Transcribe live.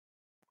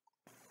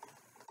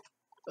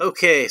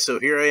Okay, so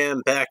here I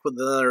am back with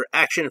another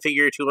action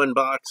figure to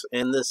unbox,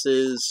 and this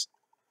is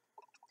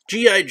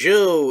G.I.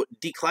 Joe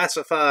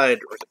Declassified,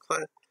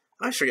 or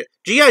I forget,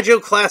 G.I. Joe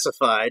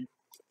Classified,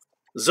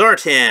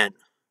 Zartan,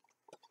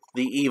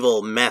 the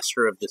evil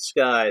master of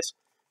disguise.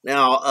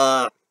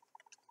 Now,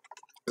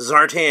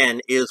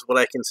 Zartan is what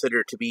I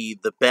consider to be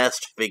the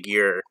best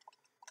figure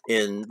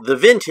in the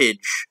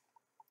vintage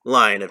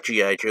line of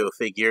G.I. Joe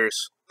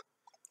figures.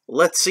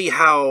 Let's see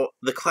how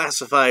the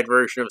classified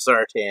version of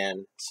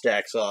Zartan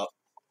stacks up.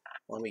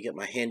 Let me get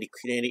my handy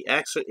dandy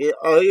I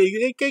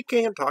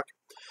can't talk.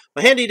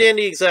 My handy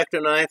dandy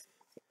X-Acto knife.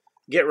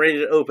 Get ready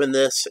to open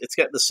this. It's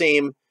got the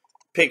same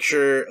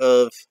picture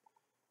of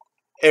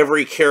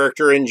every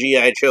character in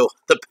G.I. Joe on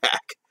the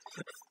back.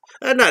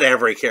 Not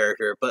every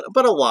character, but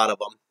a lot of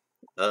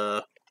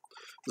them.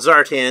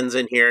 Zartan's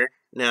in here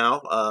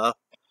now.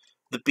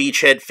 The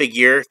beachhead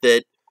figure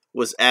that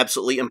was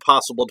absolutely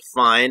impossible to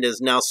find is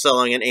now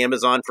selling on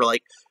Amazon for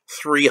like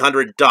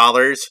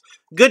 $300.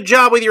 Good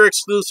job with your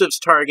exclusives,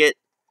 Target.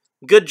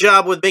 Good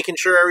job with making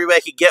sure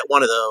everybody could get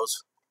one of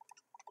those.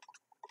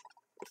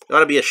 You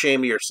ought to be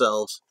ashamed of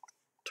yourselves,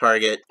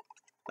 Target.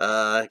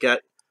 Got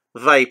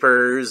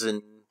Vipers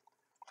and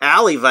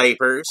Alley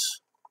Vipers,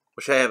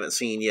 which I haven't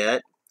seen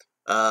yet.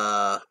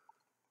 Was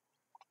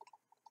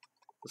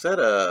that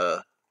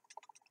a...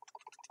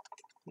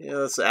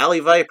 Yeah, it's Alley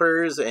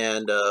Vipers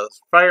and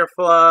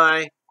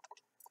Firefly.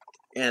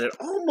 And it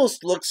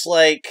almost looks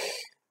like...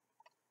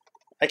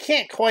 I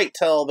can't quite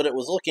tell, but it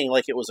was looking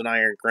like it was an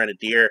Iron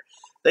Grenadier.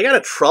 They got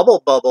a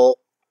Trouble Bubble.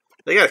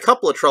 They got a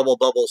couple of Trouble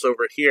Bubbles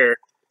over here.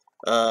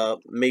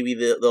 Maybe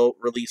they'll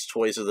release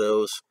toys of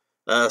those.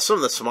 Some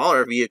of the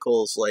smaller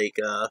vehicles, like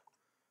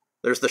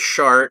there's the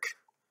Shark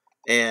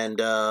and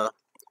the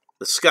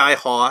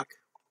Skyhawk.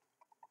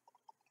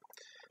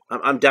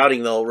 I'm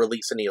doubting they'll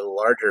release any of the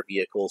larger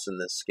vehicles in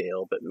this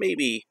scale, but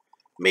maybe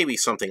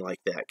something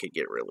like that could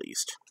get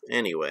released.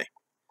 Anyway,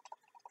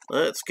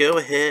 let's go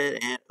ahead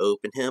and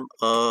open him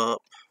up.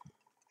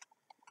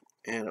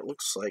 And it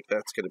looks like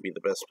that's going to be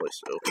the best place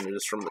to open it,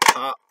 is from the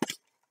top.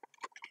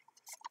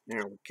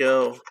 There we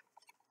go.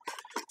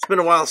 It's been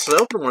a while since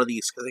I opened one of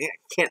these because I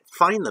can't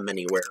find them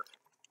anywhere.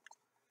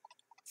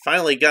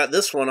 Finally got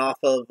this one off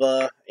of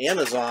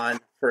Amazon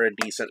for a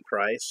decent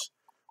price,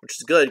 which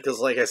is good because,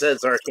 like I said,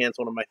 Zartan's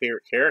one of my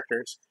favorite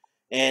characters.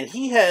 And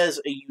he has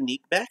a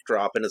unique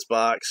backdrop in his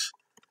box,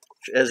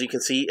 which, as you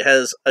can see,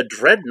 has a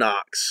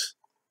Dreadnoks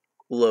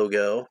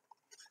logo.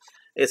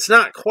 It's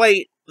not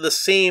quite the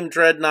same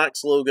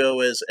Dreadnoks logo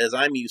as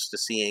I'm used to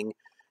seeing.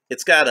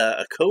 It's got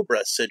a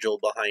Cobra sigil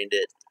behind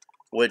it,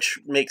 which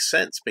makes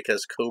sense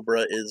because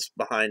Cobra is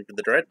behind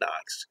the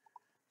Dreadnoks.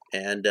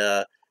 And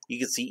you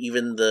can see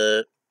even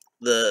the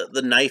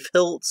knife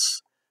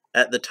hilts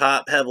at the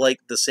top have like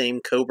the same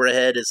Cobra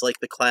head as like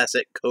the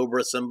classic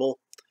Cobra symbol,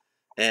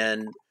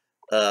 and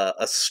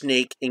a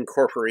snake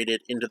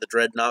incorporated into the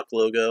Dreadnok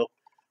logo,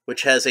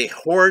 which has a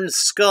horned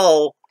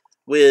skull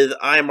with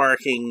eye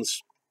markings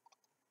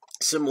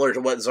similar to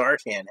what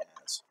Zartan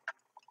has.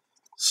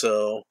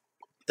 So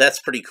that's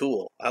pretty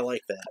cool. I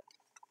like that.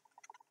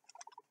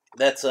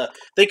 That's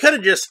they could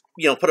have just,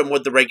 put them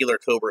with the regular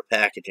Cobra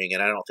packaging,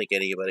 and I don't think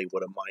anybody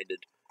would have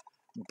minded.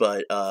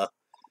 But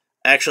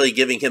actually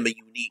giving him a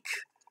unique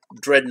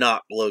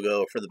Dreadnok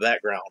logo for the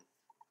background,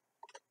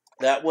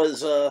 that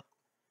was a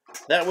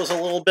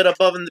little bit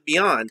above and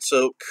beyond.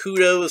 So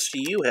kudos to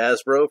you,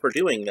 Hasbro, for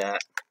doing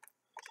that.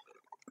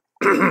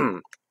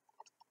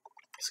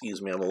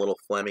 Excuse me, I'm a little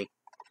phlegmy.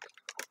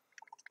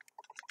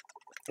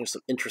 There's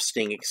some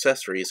interesting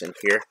accessories in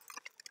here.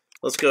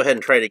 Let's go ahead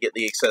and try to get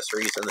the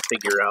accessories and the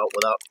figure out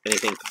without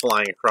anything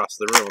flying across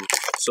the room.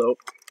 So,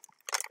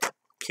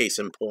 case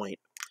in point.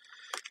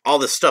 All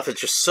this stuff is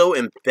just so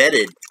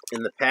embedded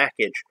in the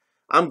package.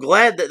 I'm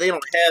glad that they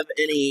don't have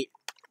any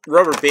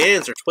rubber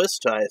bands or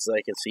twist ties that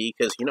I can see,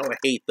 because, I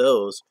hate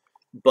those.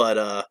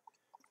 But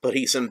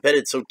he's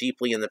embedded so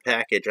deeply in the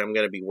package, I'm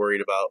going to be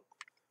worried about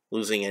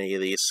losing any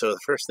of these. So the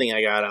first thing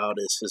I got out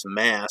is his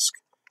mask,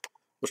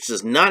 which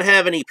does not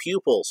have any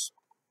pupils.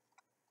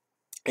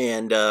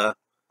 And,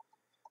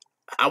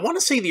 I want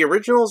to say the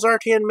original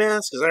Zartan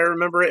mask, as I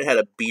remember it, had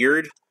a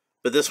beard,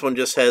 but this one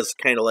just has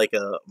kind of like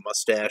a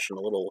mustache and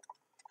a little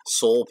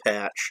soul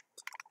patch.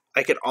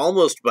 I could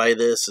almost buy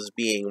this as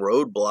being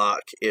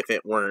Roadblock if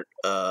it weren't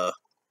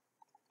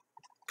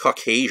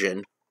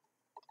Caucasian.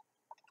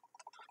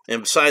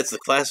 And besides, the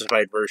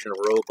classified version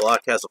of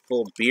Roadblock has a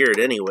full beard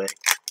anyway.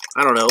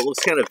 I don't know, it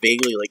looks kind of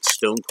vaguely like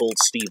Stone Cold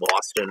Steve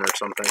Austin or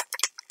something.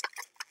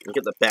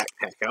 Get the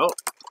backpack out.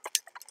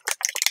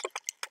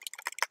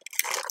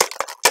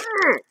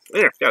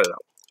 There, got it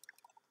out.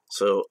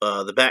 So,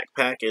 the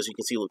backpack, as you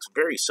can see, looks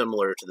very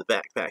similar to the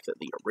backpack that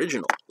the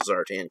original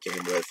Zartan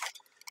came with.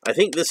 I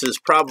think this is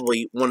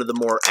probably one of the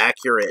more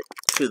accurate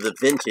to the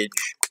vintage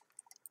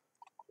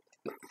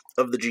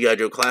of the G.I.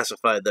 Joe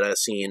Classified that I've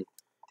seen.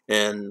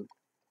 And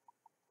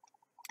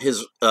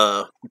his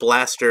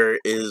blaster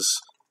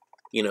is,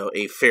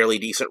 a fairly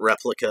decent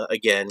replica,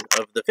 again,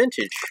 of the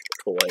vintage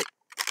toy.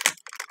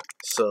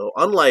 So,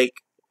 unlike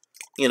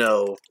you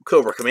know,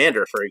 Cobra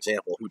Commander, for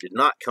example, who did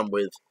not come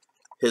with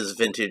his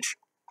vintage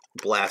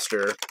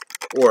blaster,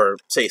 or,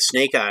 say,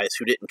 Snake Eyes,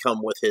 who didn't come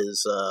with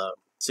his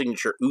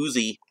signature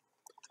Uzi.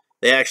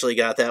 They actually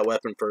got that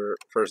weapon for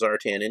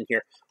Zartan in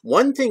here.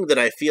 One thing that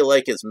I feel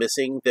like is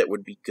missing that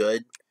would be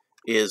good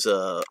is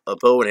a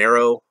bow and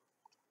arrow.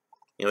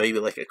 You know, maybe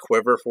like a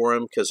quiver for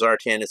him, because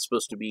Zartan is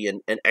supposed to be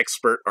an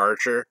expert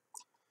archer.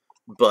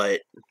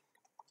 But,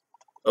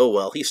 oh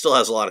well, he still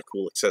has a lot of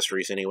cool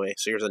accessories anyway.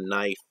 So here's a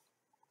knife,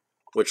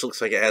 which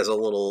looks like it has a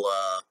little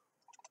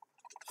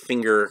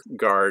finger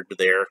guard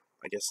there.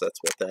 I guess that's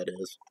what that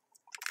is.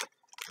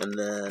 And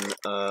then,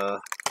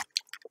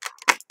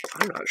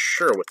 I'm not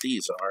sure what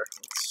these are.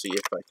 Let's see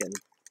if I can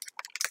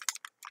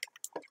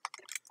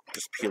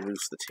just peel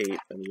loose the tape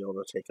and be able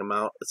to take them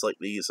out. It's like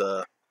these,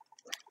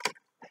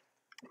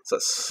 it's a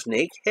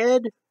snake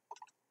head?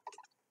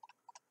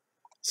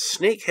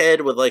 Snake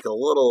head with like a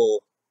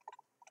little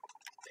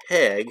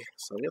peg.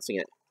 So I'm guessing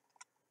it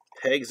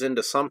pegs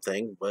into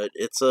something, but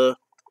it's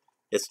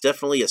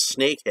definitely a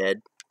snake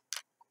head.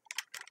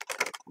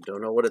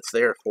 Don't know what it's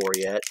there for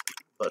yet,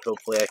 but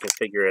hopefully I can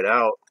figure it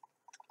out.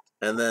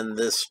 And then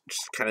this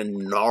just kind of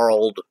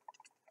gnarled,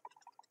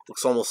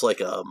 looks almost like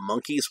a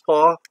monkey's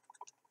paw.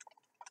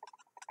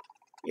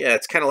 Yeah,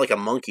 it's kind of like a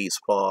monkey's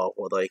paw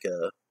with like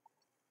a,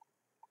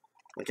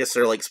 I guess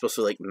they're like supposed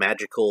to be like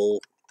magical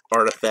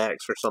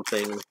artifacts or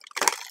something.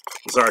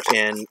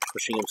 Zartan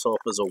pushing himself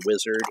as a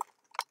wizard.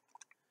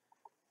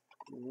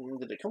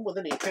 Did it come with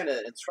any kind of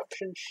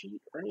instruction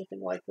sheet or anything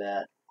like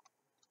that?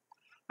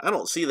 I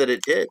don't see that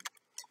it did.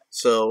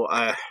 So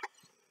I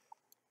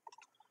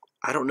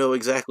don't know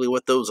exactly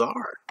what those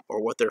are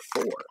or what they're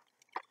for.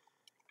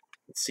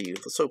 Let's see.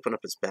 Let's open up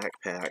his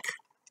backpack.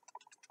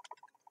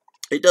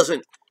 It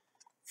doesn't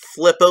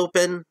flip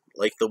open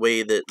like the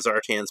way that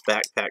Zartan's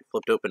backpack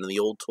flipped open in the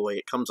old toy.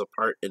 It comes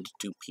apart into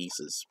two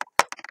pieces.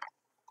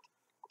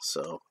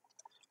 So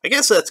I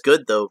guess that's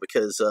good though,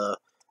 because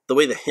the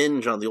way the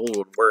hinge on the old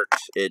one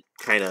worked, it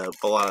kind of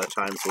a lot of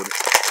times would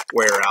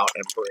wear out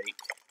and break.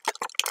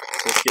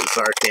 So let's get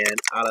Zartan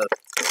out of...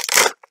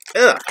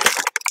 Ugh!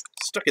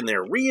 Stuck in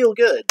there real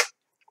good.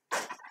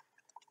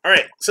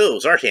 Alright, so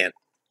Zartan.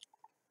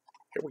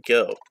 Here we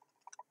go.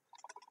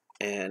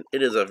 And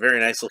it is a very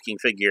nice looking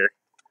figure.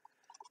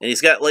 And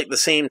he's got like the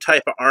same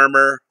type of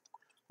armor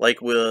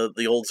like with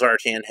the old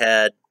Zartan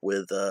had,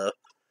 with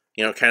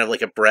you know, kind of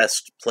like a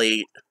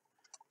breastplate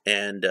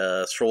and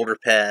shoulder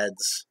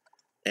pads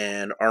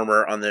and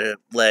armor on the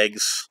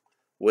legs,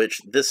 which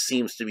this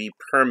seems to be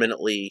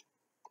permanently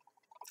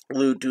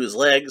glued to his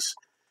legs.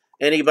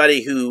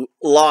 Anybody who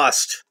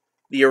lost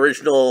the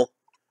original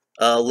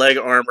leg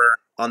armor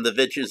on the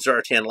vintage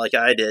Zartan like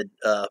I did,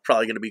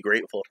 probably going to be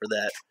grateful for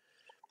that.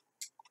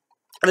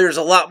 There's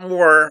a lot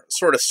more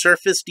sort of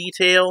surface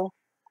detail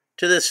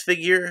to this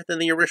figure than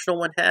the original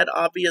one had,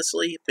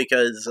 obviously,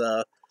 because,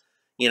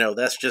 you know,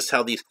 that's just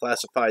how these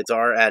classifieds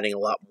are, adding a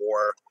lot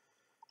more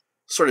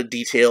sort of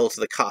detail to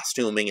the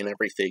costuming and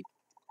everything.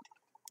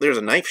 There's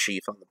a knife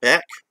sheath on the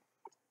back,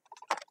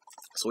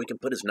 so we can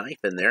put his knife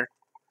in there.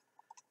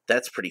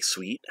 That's pretty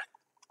sweet.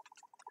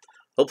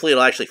 Hopefully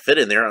it'll actually fit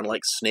in there,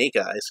 unlike Snake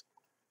Eyes.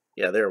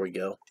 Yeah, there we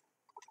go.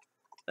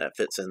 That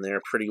fits in there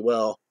pretty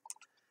well.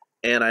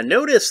 And I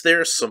noticed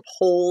there's some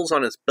holes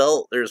on his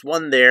belt. There's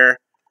one there.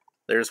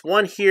 There's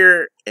one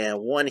here and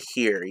one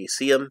here. You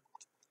see them?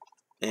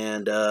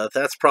 And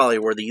that's probably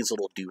where these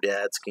little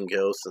doodads can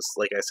go. Since,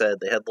 like I said,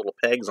 they had little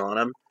pegs on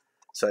them.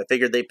 So I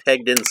figured they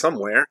pegged in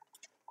somewhere.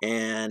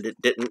 And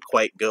it didn't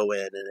quite go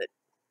in, and it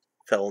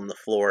fell on the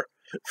floor.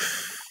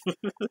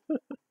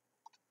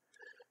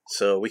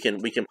 So we can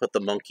put the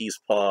monkey's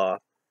paw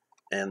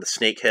and the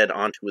snake head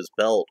onto his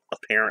belt,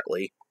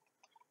 apparently.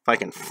 If I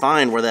can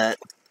find where that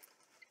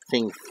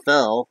thing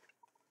fell.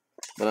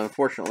 But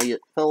unfortunately,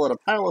 it fell in a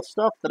pile of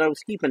stuff that I was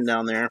keeping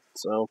down there.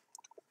 So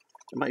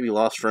it might be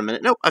lost for a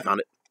minute. Nope, I found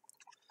it.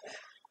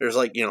 There's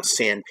like, you know,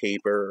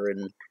 sandpaper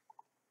and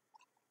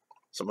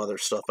some other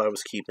stuff I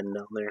was keeping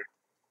down there.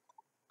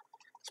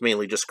 It's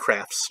mainly just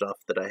craft stuff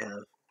that I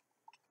have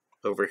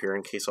over here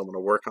in case I want to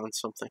work on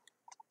something.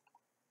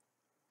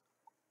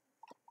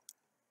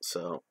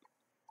 So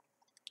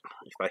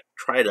if I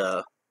try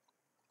to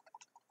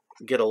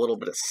get a little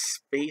bit of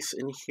space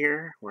in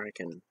here where I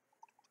can...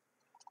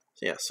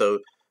 Yeah, so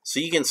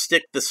you can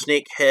stick the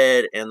snake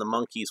head and the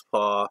monkey's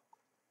paw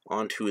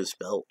onto his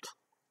belt.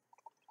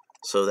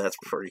 So that's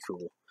pretty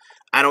cool.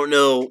 I don't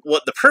know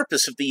what the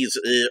purpose of these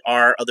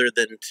are, other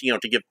than, you know,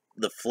 to give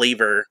the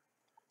flavor,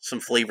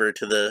 some flavor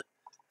to the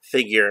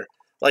figure.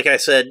 Like I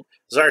said,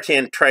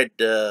 Zartan tried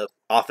to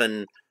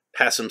often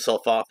pass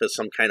himself off as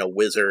some kind of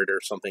wizard or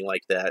something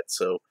like that.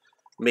 So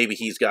maybe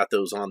he's got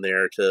those on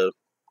there to,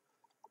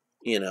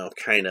 you know,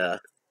 kind of,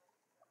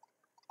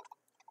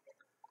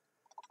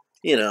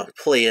 you know,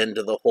 play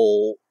into the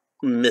whole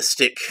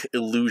mystic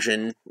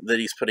illusion that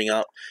he's putting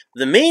out.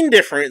 The main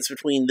difference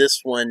between this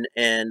one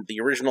and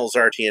the original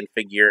Zartan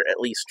figure, at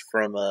least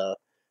from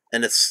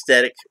an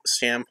aesthetic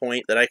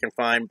standpoint that I can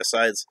find,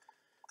 besides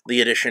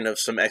the addition of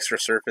some extra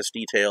surface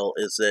detail,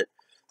 is that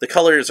the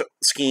colors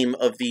scheme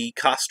of the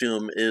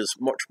costume is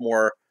much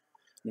more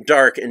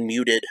dark and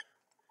muted.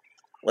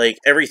 Like,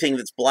 everything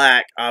that's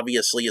black,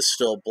 obviously, is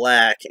still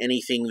black.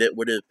 Anything that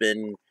would have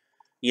been,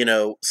 you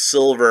know,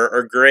 silver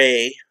or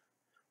gray,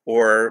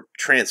 or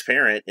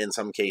transparent in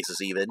some cases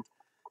even,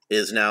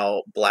 is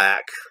now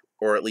black,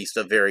 or at least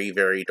a very,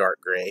 very dark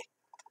gray.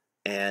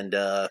 And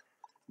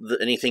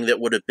anything that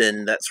would have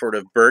been that sort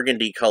of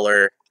burgundy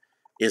color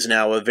is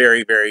now a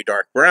very, very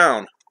dark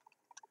brown.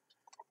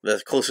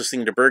 The closest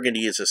thing to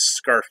burgundy is a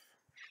scarf.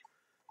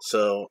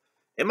 So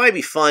it might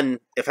be fun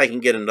if I can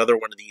get another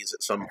one of these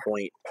at some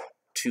point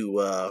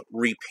to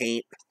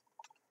repaint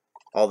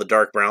all the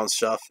dark brown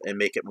stuff and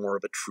make it more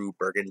of a true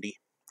burgundy.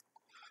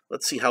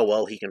 Let's see how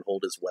well he can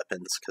hold his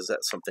weapons, because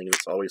that's something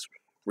that's always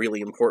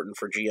really important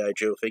for G.I.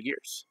 Joe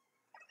figures.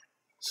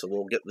 So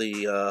we'll get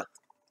the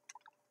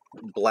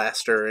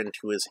blaster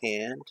into his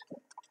hand.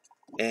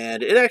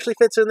 And it actually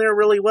fits in there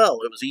really well.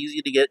 It was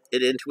easy to get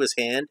it into his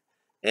hand,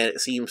 and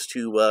it seems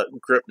to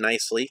grip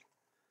nicely.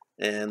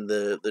 And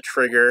the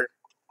trigger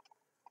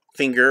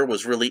finger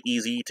was really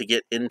easy to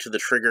get into the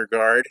trigger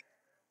guard.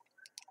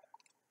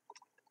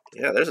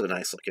 Yeah, there's a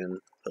nice looking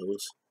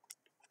pose.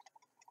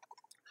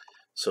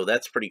 So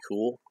that's pretty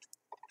cool.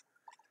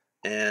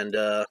 And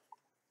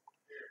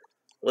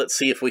let's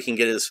see if we can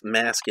get his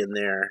mask in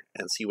there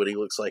and see what he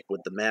looks like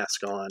with the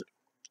mask on.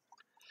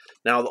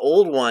 Now, the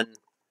old one,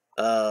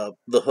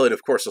 the hood,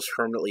 of course, was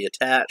permanently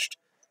attached,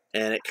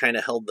 and it kind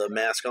of held the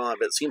mask on,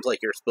 but it seems like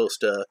you're supposed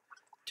to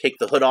take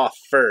the hood off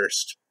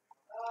first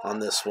on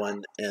this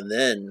one, and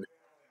then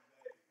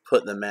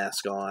put the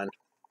mask on,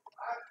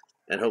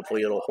 and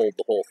hopefully it'll hold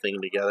the whole thing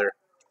together.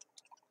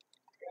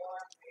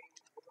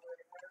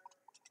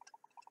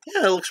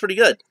 Yeah, it looks pretty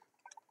good.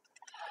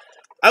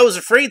 I was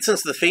afraid,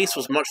 since the face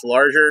was much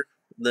larger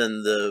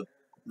than the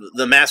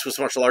mask was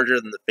much larger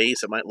than the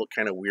face, it might look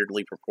kind of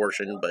weirdly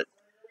proportioned, but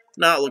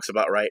no, it looks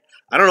about right.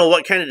 I don't know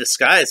what kind of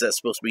disguise that's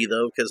supposed to be,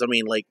 though, because, I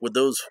mean, like, with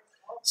those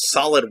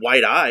solid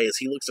white eyes,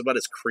 he looks about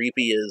as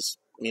creepy as,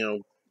 you know,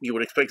 you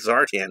would expect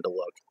Zartan to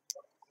look.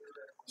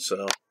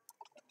 So,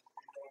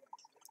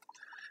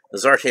 the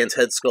Zartan's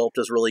head sculpt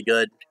is really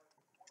good.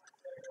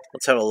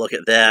 Let's have a look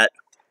at that.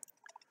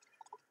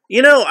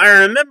 You know, I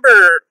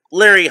remember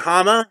Larry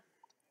Hama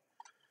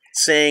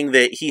saying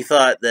that he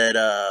thought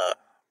that,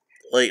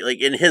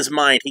 like in his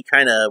mind, he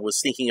kind of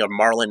was thinking of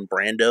Marlon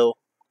Brando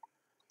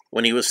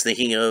when he was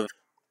thinking of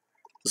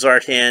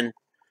Zartan,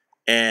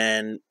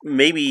 and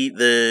maybe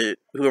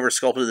whoever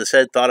sculpted his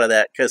head thought of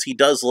that, because he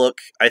does look,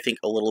 I think,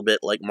 a little bit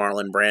like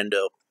Marlon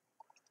Brando.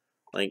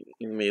 Like,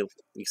 you may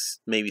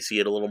maybe see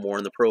it a little more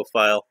in the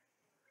profile.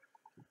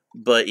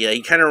 But yeah,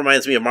 he kind of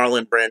reminds me of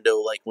Marlon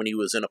Brando, like when he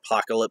was in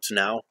Apocalypse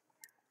Now,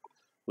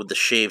 with the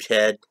shaved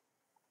head,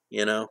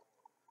 you know?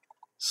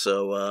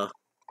 So,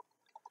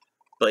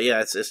 but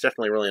yeah, it's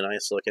definitely really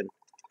nice looking.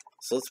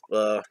 So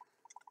let's,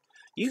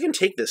 you can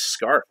take this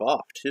scarf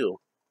off, too.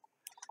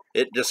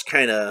 It just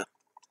kind of,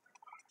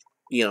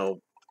 you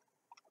know,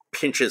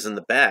 pinches in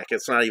the back.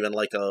 It's not even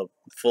like a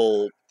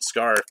full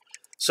scarf.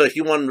 So if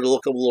you wanted to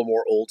look a little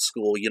more old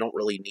school, you don't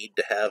really need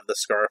to have the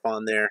scarf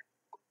on there.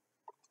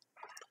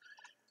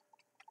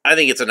 I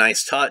think it's a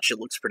nice touch. It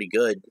looks pretty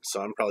good,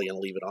 so I'm probably going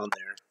to leave it on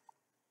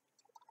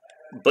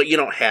there. But you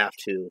don't have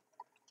to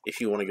if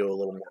you want to go a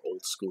little more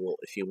old school,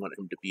 if you want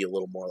him to be a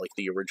little more like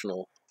the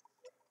original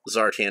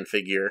Zartan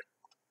figure.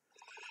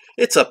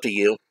 It's up to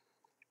you.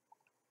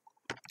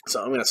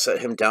 So I'm going to set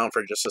him down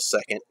for just a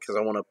second, because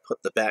I want to put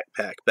the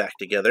backpack back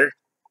together.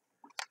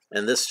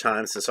 And this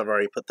time, since I've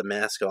already put the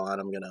mask on,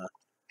 I'm going to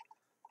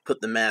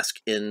put the mask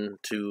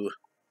into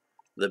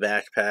the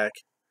backpack.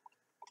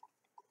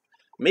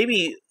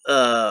 Maybe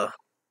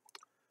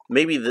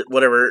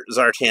whatever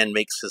Zartan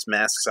makes his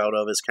masks out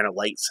of is kind of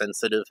light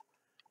sensitive,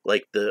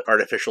 like the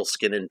artificial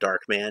skin in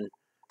Darkman,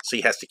 so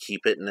he has to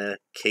keep it in a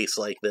case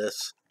like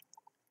this.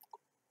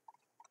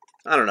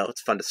 I don't know,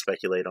 it's fun to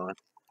speculate on.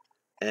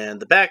 And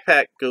the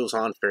backpack goes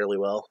on fairly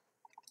well.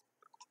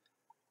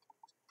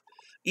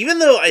 Even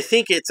though I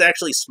think it's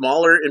actually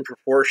smaller in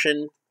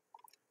proportion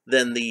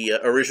than the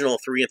original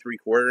 3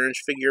 3/4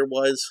 inch figure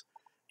was,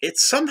 it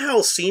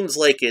somehow seems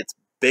like it's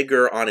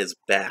bigger on his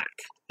back,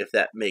 if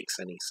that makes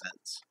any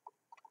sense.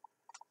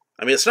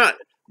 I mean, it's not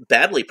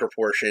badly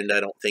proportioned, I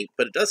don't think,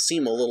 but it does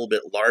seem a little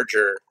bit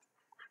larger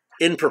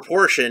in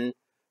proportion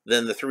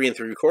than the 3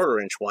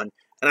 3/4 inch one.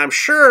 And I'm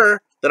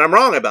sure that I'm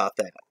wrong about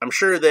that. I'm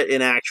sure that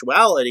in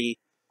actuality,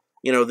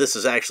 you know, this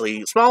is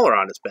actually smaller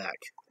on his back,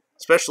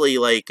 especially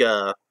like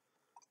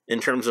in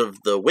terms of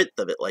the width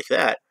of it, like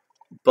that.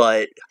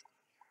 But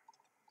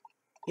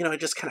you know, it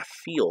just kind of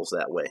feels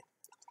that way.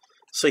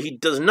 So he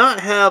does not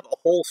have a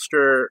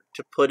holster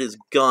to put his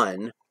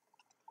gun,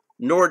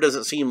 nor does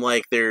it seem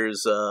like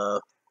there's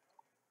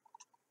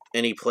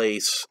any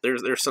place.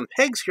 There's some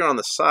pegs here on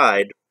the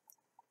side,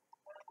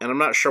 and I'm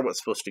not sure what's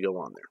supposed to go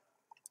on there.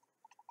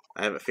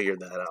 I haven't figured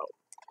that out.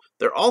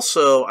 There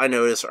also, I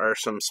notice, are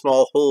some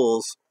small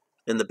holes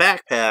in the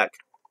backpack,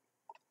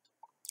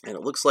 and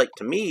it looks like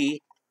to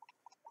me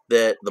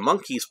that the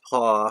monkey's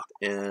paw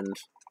and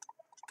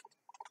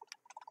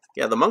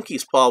Yeah, the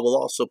monkey's paw will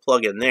also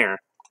plug in there.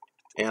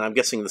 And I'm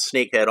guessing the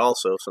snake head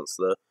also, since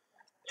the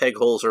peg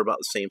holes are about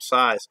the same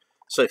size.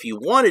 So if you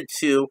wanted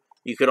to,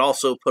 you could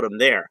also put them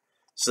there.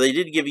 So they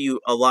did give you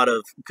a lot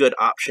of good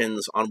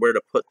options on where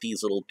to put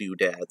these little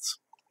doodads.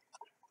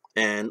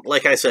 And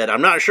like I said,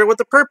 I'm not sure what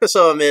the purpose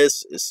of them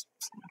is. It's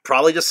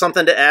probably just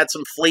something to add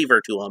some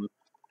flavor to them.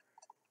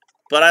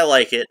 But I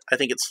like it. I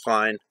think it's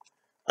fine.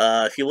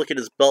 If you look at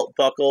his belt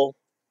buckle,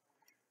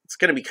 it's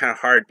going to be kind of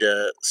hard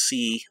to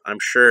see, I'm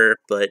sure.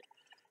 But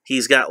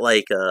he's got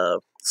like a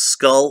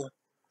skull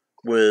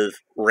with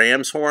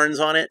ram's horns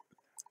on it.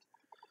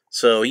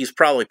 So he's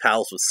probably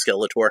pals with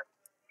Skeletor.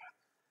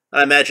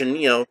 I imagine,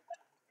 you know,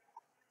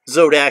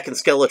 Zodak and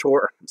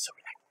Skeletor.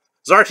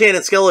 Zartan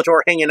and Skeletor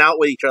hanging out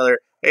with each other.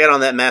 I got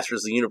on that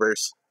Masters of the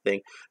Universe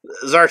thing.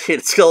 Zartan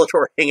and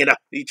Skeletor hanging out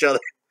with each other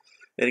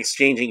and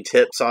exchanging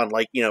tips on,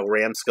 like, you know,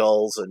 ram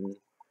skulls and,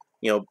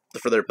 you know,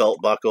 for their belt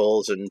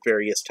buckles and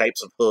various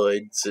types of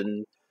hoods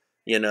and,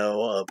 you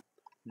know,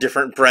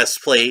 different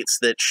breastplates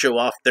that show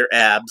off their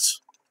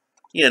abs.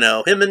 You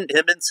know, him and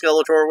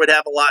Skeletor would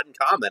have a lot in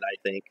common, I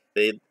think.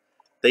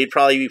 They'd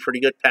probably be pretty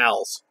good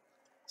pals.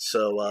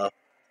 So,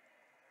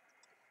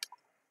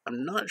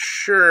 I'm not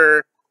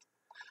sure.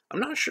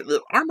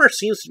 The armor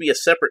seems to be a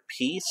separate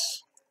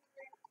piece,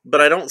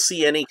 but I don't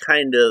see any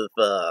kind of,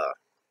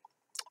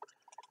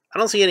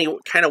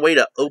 way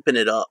to open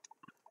it up.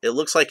 It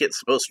looks like it's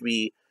supposed to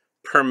be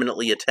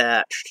permanently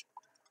attached,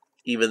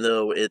 even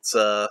though it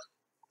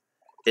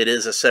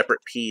is a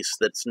separate piece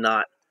that's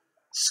not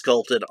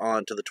sculpted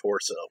onto the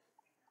torso.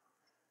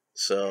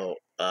 So,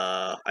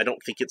 I don't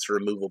think it's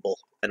removable.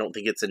 I don't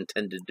think it's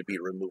intended to be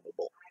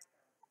removable.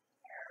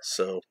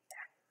 So,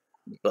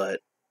 but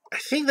I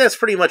think that's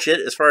pretty much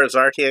it as far as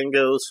Zartan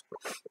goes.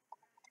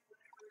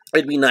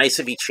 It'd be nice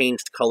if he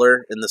changed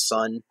color in the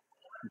sun,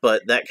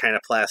 but that kind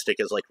of plastic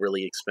is like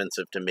really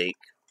expensive to make,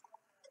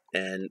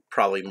 and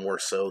probably more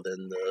so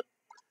than the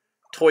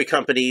toy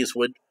companies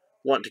would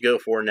want to go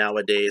for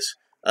nowadays.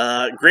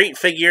 Great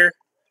figure.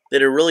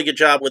 Did a really good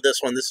job with this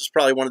one. This is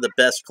probably one of the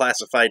best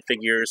classified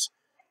figures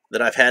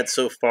that I've had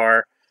so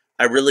far.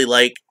 I really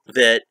like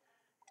that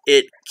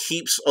it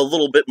keeps a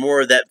little bit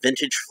more of that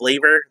vintage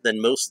flavor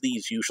than most of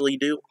these usually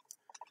do.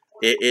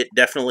 It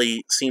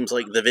definitely seems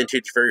like the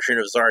vintage version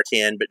of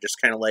Zartan, but just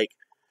kind of like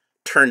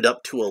turned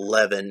up to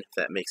 11, if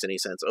that makes any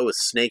sense. Oh, his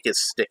snake is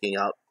sticking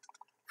up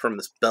from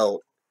his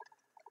belt.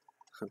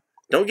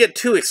 Don't get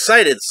too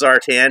excited,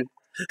 Zartan.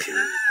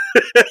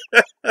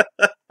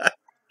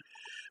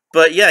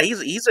 But yeah,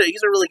 he's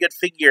a really good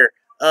figure.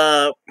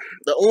 The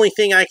only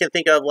thing I can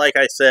think of, like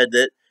I said,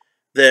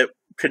 that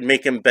could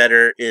make him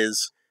better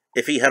is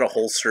if he had a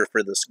holster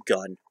for this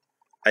gun.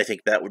 I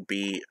think that would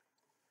be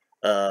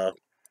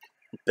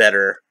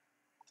better.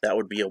 That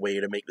would be a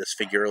way to make this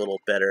figure a little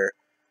better.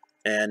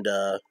 And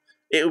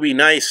it would be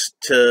nice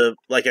to,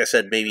 like I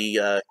said, maybe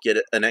get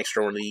an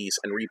extra one of these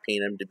and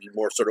repaint him to be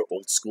more sort of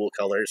old school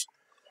colors.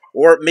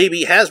 Or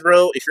maybe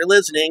Hasbro, if you're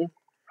listening,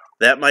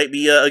 that might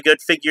be a good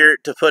figure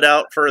to put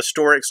out for a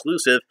store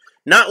exclusive.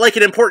 Not like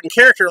an important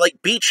character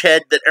like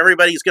Beachhead that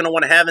everybody's going to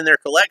want to have in their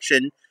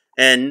collection,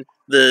 and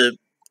the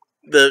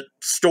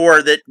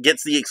store that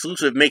gets the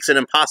exclusive makes it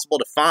impossible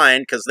to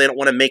find because they don't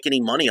want to make any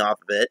money off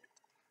of it.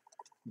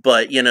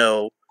 But, you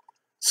know,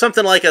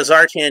 something like a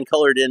Zartan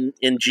colored in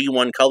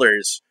G1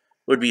 colors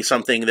would be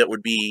something that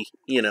would be,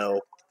 you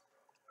know,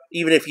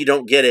 even if you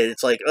don't get it,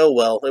 it's like, oh,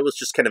 well, it was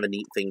just kind of a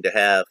neat thing to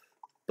have.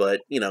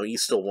 But, you know, you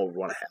still won't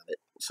want to have it.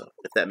 So,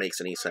 if that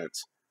makes any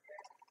sense.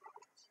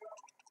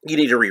 You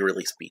need to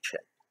re-release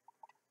Beachhead.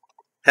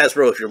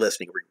 Hasbro, if you're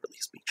listening,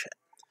 re-release Beachhead.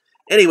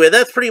 Anyway,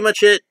 that's pretty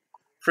much it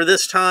for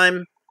this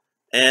time.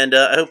 And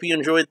I hope you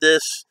enjoyed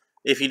this.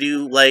 If you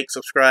do, like,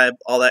 subscribe,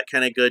 all that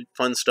kind of good,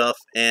 fun stuff.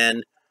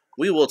 And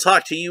we will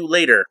talk to you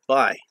later.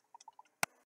 Bye.